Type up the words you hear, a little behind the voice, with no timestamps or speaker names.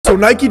So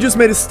Nike just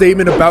made a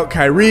statement about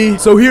Kyrie,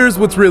 so here's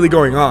what's really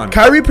going on.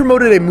 Kyrie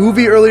promoted a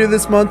movie earlier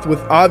this month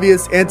with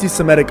obvious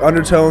anti-Semitic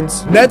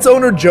undertones. Nets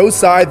owner Joe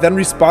Tsai then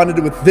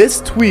responded with this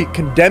tweet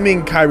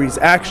condemning Kyrie's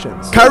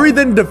actions. Kyrie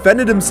then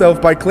defended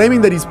himself by claiming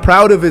that he's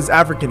proud of his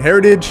African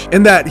heritage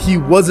and that he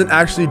wasn't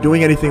actually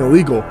doing anything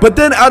illegal. But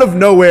then out of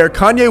nowhere,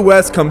 Kanye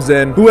West comes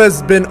in, who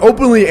has been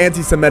openly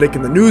anti-Semitic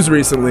in the news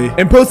recently,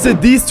 and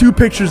posted these two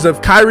pictures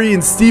of Kyrie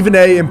and Stephen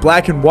A in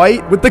black and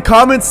white, with the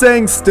comments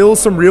saying still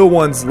some real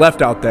ones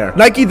left out there.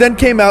 Nike then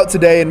came out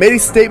today and made a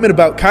statement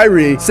about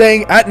Kyrie,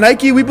 saying, "At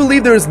Nike, we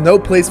believe there is no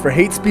place for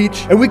hate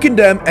speech, and we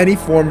condemn any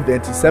form of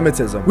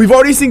anti-Semitism." We've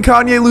already seen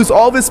Kanye lose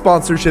all of his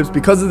sponsorships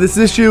because of this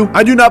issue.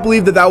 I do not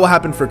believe that that will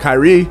happen for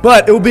Kyrie,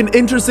 but it will be an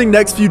interesting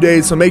next few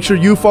days, so make sure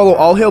you follow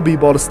All Hail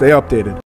B-Ball to stay updated.